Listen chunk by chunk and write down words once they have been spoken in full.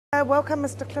Welcome,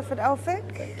 Mr. Clifford Elphick,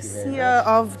 CEO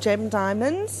of Gem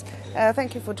Diamonds.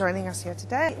 Thank you for joining us here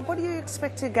today. What do you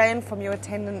expect to gain from your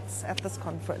attendance at this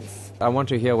conference? I want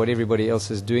to hear what everybody else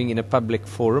is doing in a public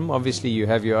forum. Obviously, you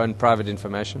have your own private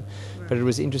information, but it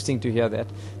was interesting to hear that.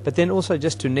 But then also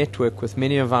just to network with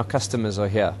many of our customers are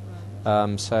here.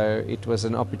 So it was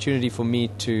an opportunity for me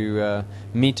to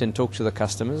meet and talk to the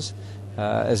customers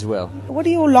as well. What are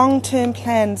your long-term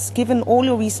plans given all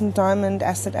your recent diamond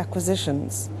asset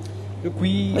acquisitions? Look, are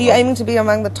you aiming to be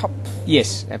among the top?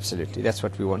 Yes, absolutely. That's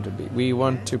what we want to be. We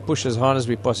want to push as hard as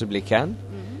we possibly can.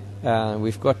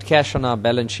 We've got cash on our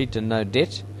balance sheet and no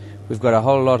debt. We've got a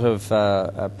whole lot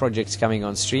of projects coming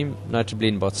on stream, notably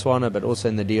in Botswana, but also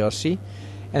in the DRC.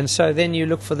 And so then you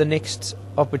look for the next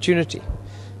opportunity.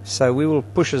 So we will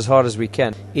push as hard as we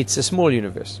can. It's a small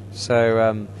universe,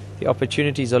 so the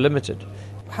opportunities are limited.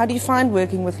 How do you find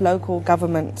working with local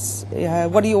governments?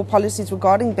 What are your policies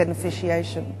regarding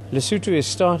beneficiation? Lesotho is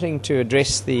starting to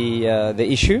address the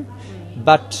issue,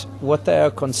 but what they are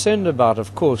concerned about,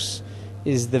 of course,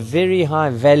 is the very high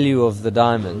value of the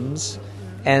diamonds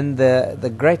and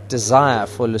the great desire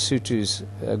for Lesotho's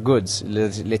goods,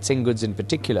 Letseng goods in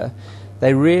particular.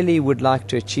 They really would like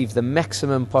to achieve the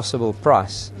maximum possible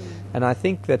price. And I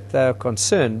think that they're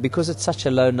concerned, because it's such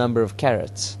a low number of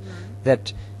carats,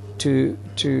 that to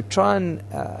try and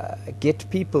get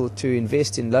people to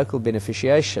invest in local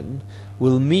beneficiation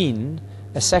will mean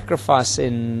a sacrifice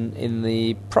in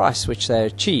the price which they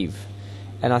achieve.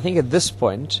 And I think at this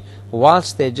point,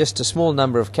 whilst there are just a small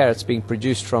number of carats being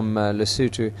produced from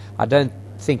Lesotho, I don't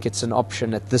think it's an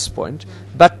option at this point.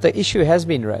 But the issue has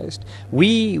been raised.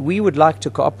 We would like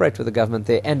to cooperate with the government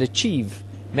there and achieve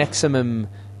maximum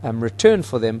return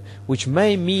for them, which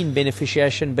may mean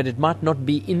beneficiation, but it might not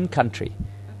be in country.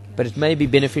 But it may be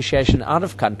beneficiation out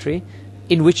of country,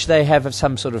 in which they have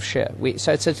some sort of share.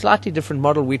 So it's a slightly different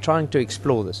model. We're trying to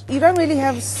explore this. You don't really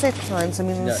have set clients,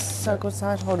 No. so-called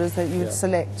site holders that you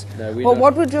select. No, well,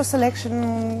 what would your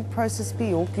selection process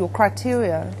be, or your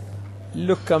criteria?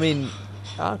 Look, I mean,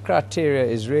 our criteria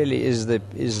is the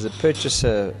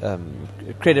purchaser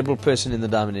a credible person in the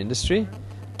diamond industry?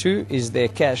 2, is their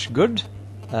cash good?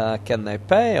 Can they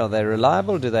pay? Are they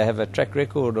reliable? Do they have a track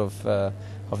record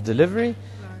of delivery?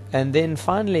 And then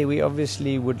finally, we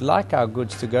obviously would like our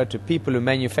goods to go to people who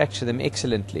manufacture them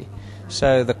excellently.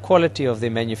 So the quality of their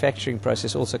manufacturing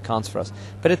process also counts for us.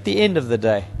 But at the end of the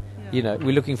day,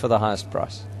 we're looking for the highest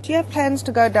price. Do you have plans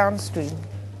to go downstream?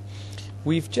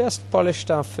 We've just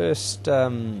polished our first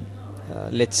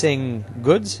Letseng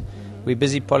goods. We're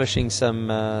busy polishing some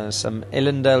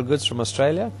Ellendale goods from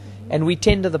Australia, and we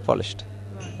tender the polished.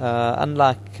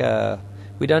 Unlike,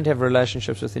 we don't have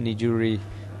relationships with any jewelry,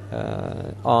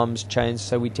 arms, chains,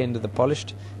 so we tender the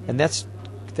polished, and that's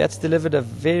delivered a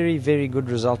very, very good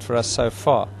result for us so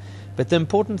far. But the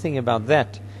important thing about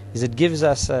that is it gives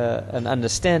us an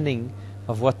understanding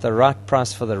of what the right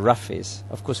price for the rough is.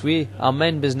 Of course, our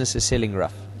main business is selling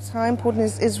rough. So how important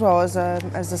is Israel as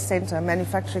a centre,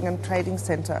 manufacturing and trading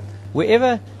centre?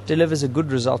 Wherever delivers a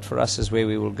good result for us is where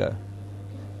we will go,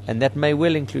 and that may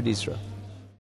well include Israel.